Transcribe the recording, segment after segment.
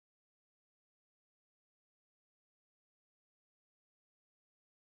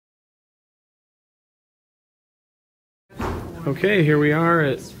Okay, here we are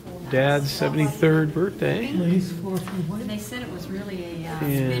at Dad's 73rd birthday. They said it was really it's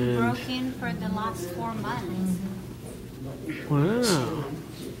been broken for the last 4 months. Wow.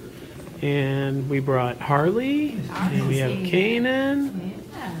 And we brought Harley, and we have Kanan.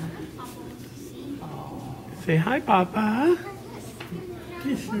 Say hi, Papa.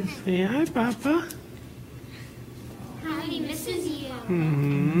 Say hi, Papa. Harley misses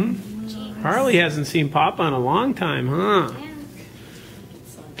you. Harley hasn't seen Papa in a long time, huh?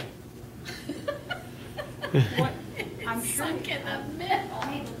 I'm sunk in the middle.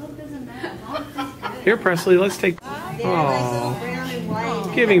 Hey, the hook doesn't matter. Here, Presley, let's take.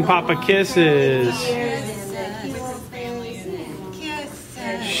 Oh, giving Papa kisses.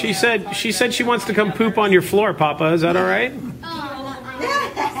 She said she wants to come poop on your floor, Papa. Is that all right?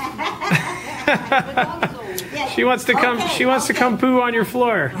 She wants to come. She wants to come poo on your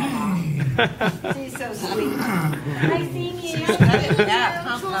floor. She's so sweet. Nice seeing you. She's good at that.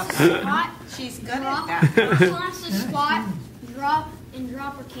 She wants to squat, drop, and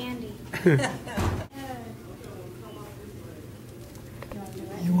drop her candy.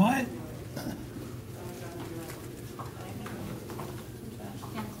 You what?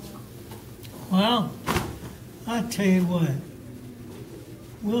 Well, I'll tell you what.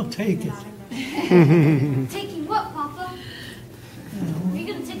 We'll take it. Taking what, Papa? Are you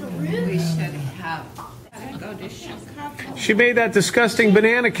going to take a room? We should have go to Chicago. She made that disgusting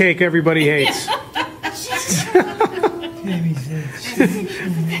banana cake everybody hates. Jamie said she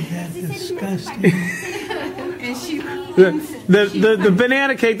made that disgusting. And she The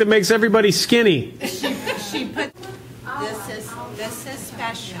banana cake that makes everybody skinny. she put this is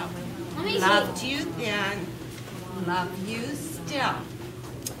special. Loved you then, love you still.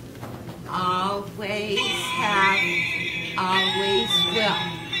 Always have, always will.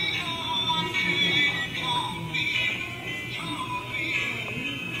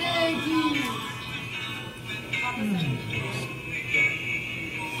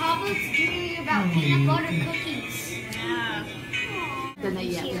 Papa's doing about peanut butter cookies. Then they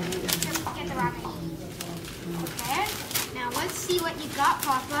Get the rabbit. Okay. Now let's see what you got,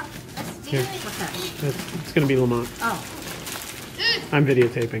 Papa. Let's do Here. it. It's going to be Lamont. Oh. I'm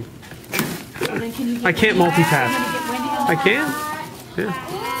videotaping. Well, then can you get I can't multitask. I can? Yeah.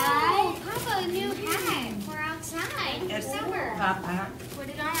 Oh, Papa, a new hat for outside. It's Summer. Papa. Put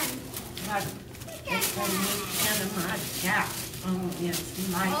it on. But it's a new Panama Jack. It's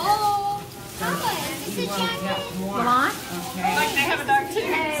my Oh, Papa, is you this a won't get jacket? more. Lamont? Okay. Like they have a dog too.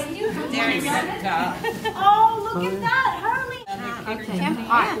 There you go. Oh, look at that, Harley. Okay. All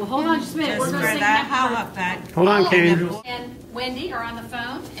right. Well, hold on just a minute. Just We're going for to sing that happy birthday. halibut. Hold on, Kane. And Wendy are on the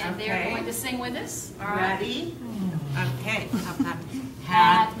phone, and they're Okay. going to sing with us. All right. Ready? Okay. Papa.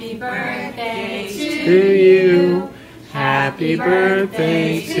 Happy birthday To you. Happy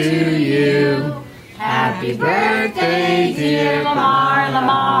birthday to you. Happy birthday, dear Lamar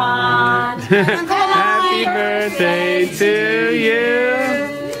Lamont. Happy birthday to you.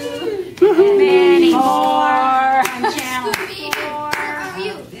 Many more.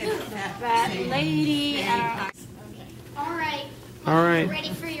 That lady. All right. All right. Ready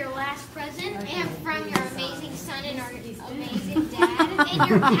for your last present and from your amazing son and our amazing dad and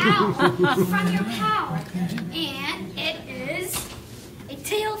your pal. From your pal. And it is a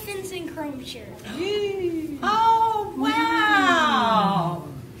tail fins and chrome shirt. Oh, wow.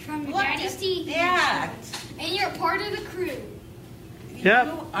 From your Look daddy's at teeth. that. And you're part of the crew. Yep.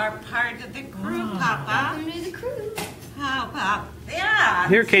 You are part of the group, Papa. Welcome to the crew. How about that?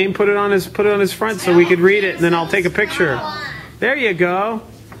 Here, Kane, put it on his front so we could read it, and then I'll take a picture. There you go.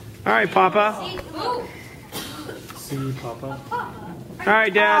 All right, Papa. Ooh. See you, Papa. All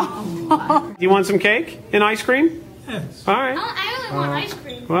right, Dad. You want some cake and ice cream? Yes. All right. I only want ice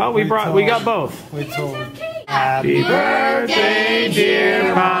cream. Well, we got both. We told him. Happy birthday,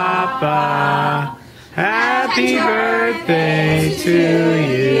 dear Papa. Happy birthday to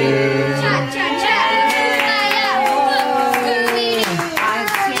you. Cha cha cha.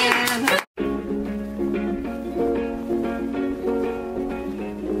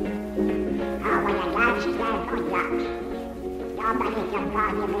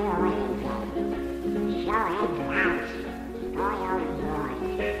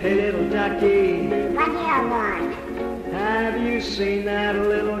 Hey, little ducky, What do you want? have you seen that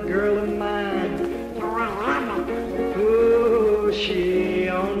little girl of mine? No, I haven't. Ooh, she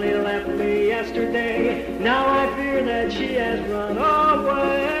only left me yesterday. Now I fear that she has run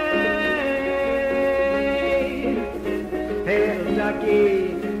away. Hey, little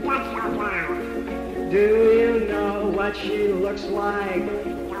ducky, What's so loud? do you know what she looks like?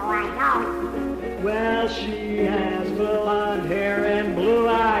 No, I don't. Well, she has blonde hair and blue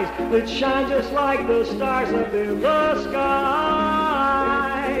eyes that shine just like the stars up in the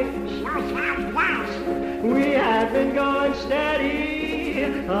sky. We have been going steady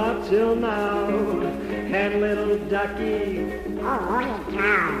up till now. And little Ducky,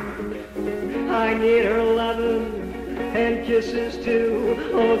 I need her lovin' and kisses too.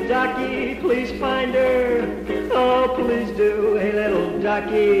 Oh, Ducky, please find her. Oh, please do. Hey, little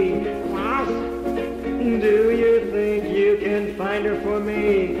Ducky. Do you think you can find her for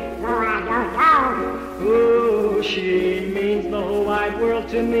me? Oh, she means the whole wide world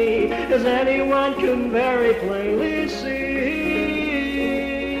to me, as anyone can very plainly see.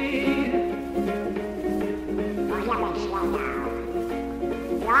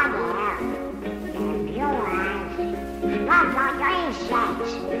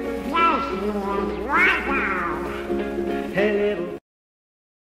 Hey, little